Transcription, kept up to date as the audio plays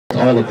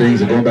all the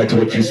things, and going back to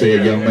what you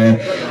said, young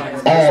man,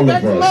 all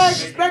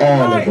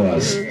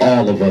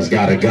of us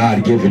got a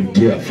God-given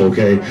gift,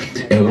 okay?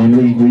 And when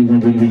we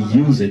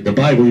use it, the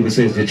Bible even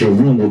says that your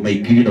room will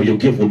make, you know, your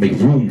gift will make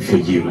room for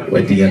you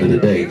at the end of the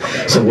day.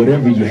 So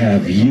whatever you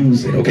have,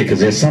 use it, okay? Because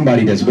there's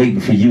somebody that's waiting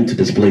for you to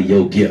display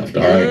your gift,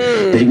 all right?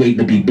 They waiting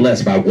to be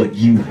blessed by what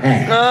you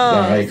have,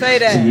 all right? Say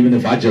that. So even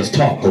if I just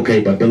talk,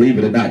 okay, but believe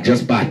it or not,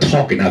 just by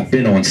talking, I've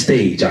been on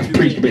stage, I've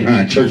preached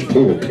behind church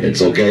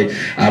pulpits, okay?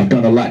 I've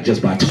done a lot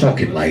just by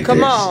talking like this,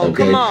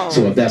 okay? Come on.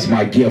 So if that's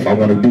my gift, I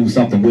want to do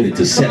something with it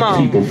to set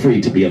people free,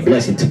 to be a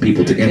blessing to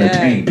people, to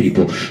entertain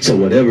people. So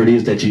whatever it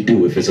is that you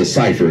do, if it's a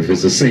cipher, if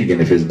it's a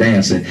singing, if it's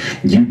dancing,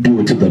 you do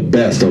it to the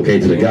best, okay,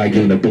 to the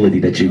God-given ability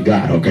that you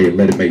got, okay, and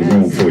let it make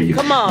room for you.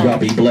 Come on. Y'all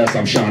be blessed.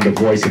 I'm Sean the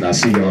Voice, and I'll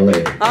see y'all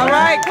later. All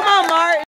right, come on, Mark.